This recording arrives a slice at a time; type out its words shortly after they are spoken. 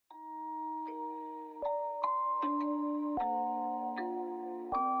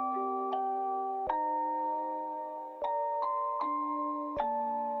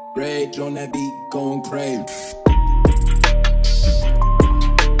Rage on that beat, going crazy.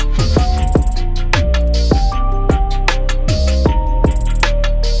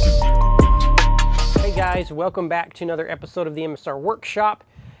 Hey guys, welcome back to another episode of the MSR Workshop.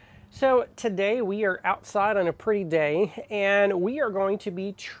 So today we are outside on a pretty day and we are going to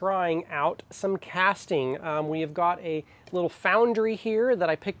be trying out some casting. We have got a little foundry here that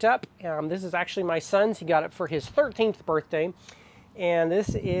I picked up. This is actually my son's. He got it for his 13th birthday. And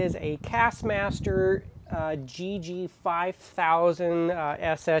this is a Castmaster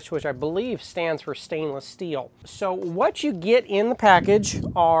GG5000 SH, which I believe stands for stainless steel. So what you get in the package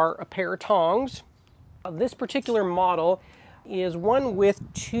are a pair of tongs. This particular model is one with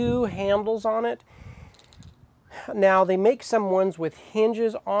two handles on it. Now they make some ones with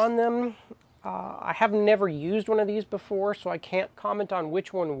hinges on them. I have never used one of these before, so I can't comment on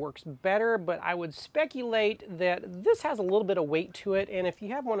which one works better, but I would speculate that this has a little bit of weight to it, and if you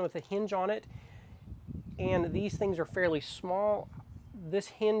have one with a hinge on it, and these things are fairly small, this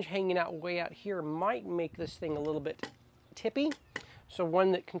hinge hanging out way out here might make this thing a little bit tippy. So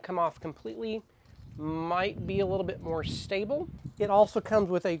one that can come off completely might be a little bit more stable. It also comes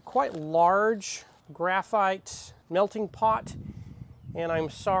with a quite large graphite melting pot, and I'm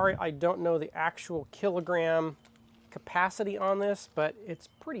sorry I don't know the actual kilogram capacity on this, but it's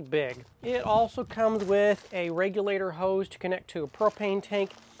pretty big. It also comes with a regulator hose to connect to a propane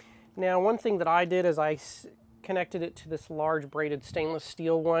tank. Now one thing that I did is I connected it to this large braided stainless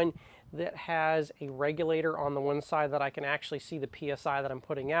steel one that has a regulator on the one side that I can actually see the PSI that I'm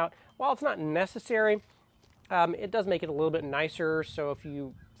putting out. While it's not necessary, it does make it a little bit nicer, so if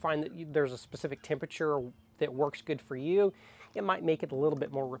you find that there's a specific temperature that works good for you, it might make it a little bit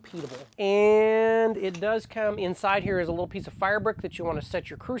more repeatable. And it does come inside here is a little piece of fire brick that you want to set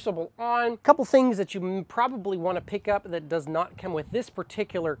your Crucible on. A couple things that you probably want to pick up that does not come with this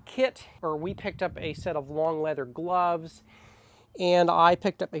particular kit, or we picked up a set of long leather gloves, and I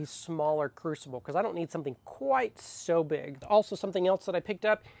picked up a smaller Crucible because I don't need something quite so big. Also, something else that I picked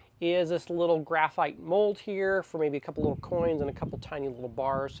up is this little graphite mold here for maybe a couple little coins and a couple tiny little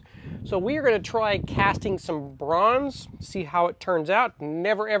bars. So we are going to try casting some bronze, see how it turns out.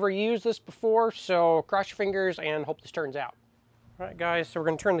 Never ever used this before, so cross your fingers and hope this turns out. All right guys, so we're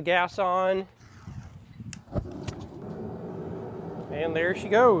going to turn the gas on. And there she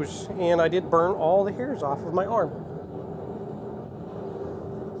goes. And I did burn all the hairs off of my arm.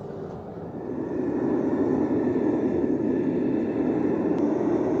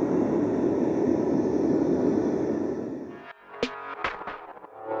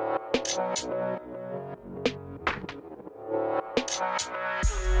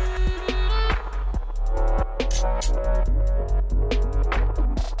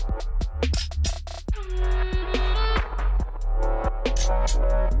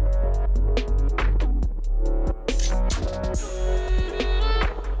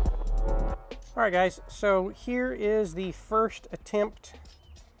 All right guys, so here is the first attempt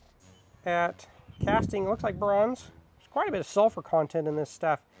at casting. It looks like bronze. There's quite a bit of sulfur content in this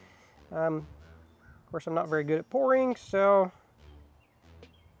stuff. Of course, I'm not very good at pouring, so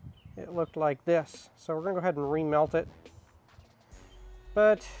it looked like this. So we're gonna go ahead and remelt it.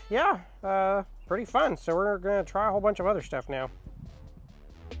 But yeah, pretty fun. So we're gonna try a whole bunch of other stuff now.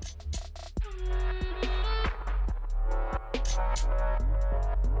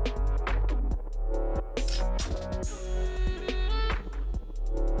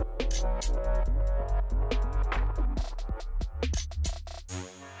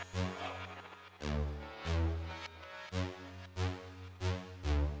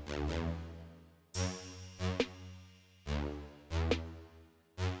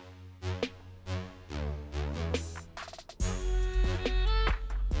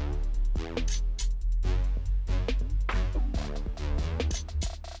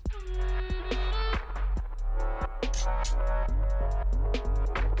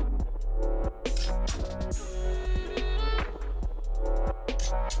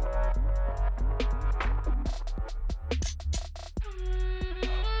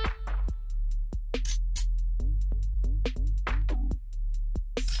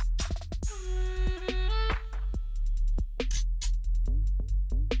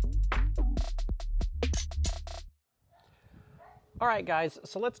 All right guys,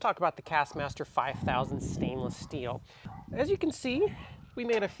 so let's talk about the Castmaster 5000 stainless steel. As you can see, we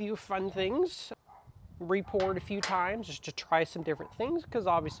made a few fun things. Re-poured a few times just to try some different things, because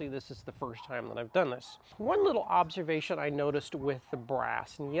obviously this is the first time that I've done this. One little observation I noticed with the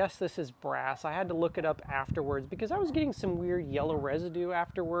brass, and yes, this is brass. I had to look it up afterwards because I was getting some weird yellow residue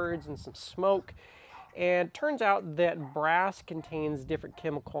afterwards and some smoke. And turns out that brass contains different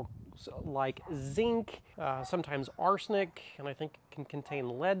chemicals like zinc, sometimes arsenic, and I think it can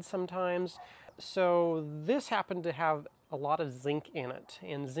contain lead sometimes. So this happened to have a lot of zinc in it.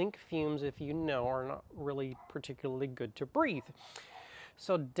 And zinc fumes, if you know, are not really particularly good to breathe.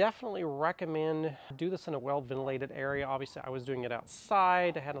 So definitely recommend do this in a well-ventilated area. Obviously, I was doing it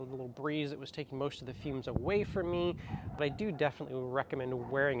outside. I had a little breeze that was taking most of the fumes away from me. But I do definitely recommend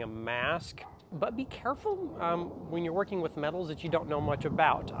wearing a mask. But be careful when you're working with metals that you don't know much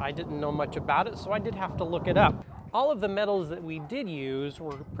about. I didn't know much about it, so I did have to look it up. All of the metals that we did use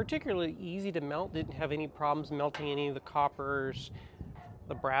were particularly easy to melt. Didn't have any problems melting any of the coppers.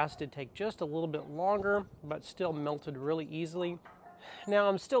 The brass did take just a little bit longer, but still melted really easily. Now,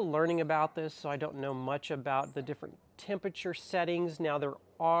 I'm still learning about this, so I don't know much about the different temperature settings. Now, there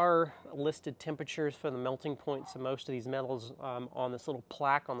are listed temperatures for the melting points of most of these metals on this little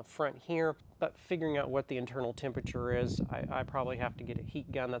plaque on the front here, but figuring out what the internal temperature is, I probably have to get a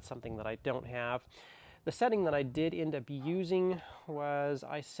heat gun. That's something that I don't have. The setting that I did end up using was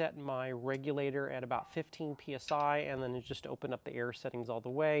I set my regulator at about 15 psi and then just opened up the air settings all the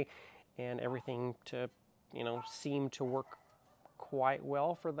way, and everything to, seemed to work quite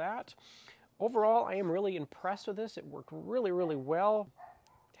well for that. Overall, I am really impressed with this. It worked really, really well.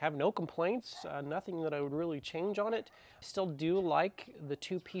 Have no complaints, nothing that I would really change on it. Still do like the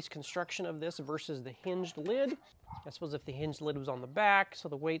two-piece construction of this versus the hinged lid. I suppose if the hinged lid was on the back, so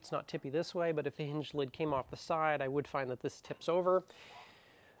the weight's not tippy this way, but if the hinged lid came off the side, I would find that this tips over.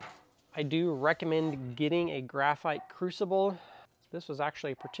 I do recommend getting a graphite crucible. This was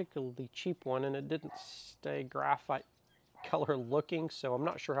actually a particularly cheap one, and it didn't stay graphite color looking, so I'm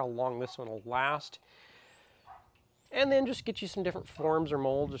not sure how long this one will last. And then just get you some different forms or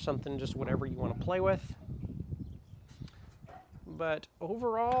molds or something, just whatever you want to play with. But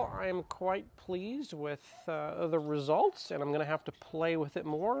overall, I'm quite pleased with the results, and I'm going to have to play with it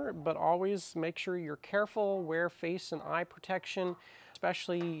more, but always make sure you're careful, wear face and eye protection,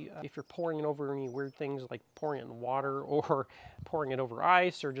 especially if you're pouring it over any weird things like pouring it in water or pouring it over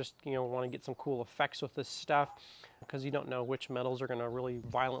ice, or just want to get some cool effects with this stuff, because you don't know which metals are going to really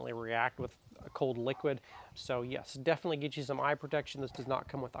violently react with a cold liquid. So yes, definitely get you some eye protection. This does not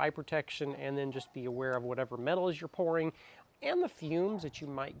come with eye protection, and then just be aware of whatever metals you're pouring and the fumes that you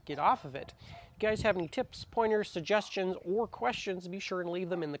might get off of it. If you guys have any tips, pointers, suggestions, or questions, be sure and leave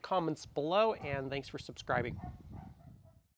them in the comments below, and thanks for subscribing.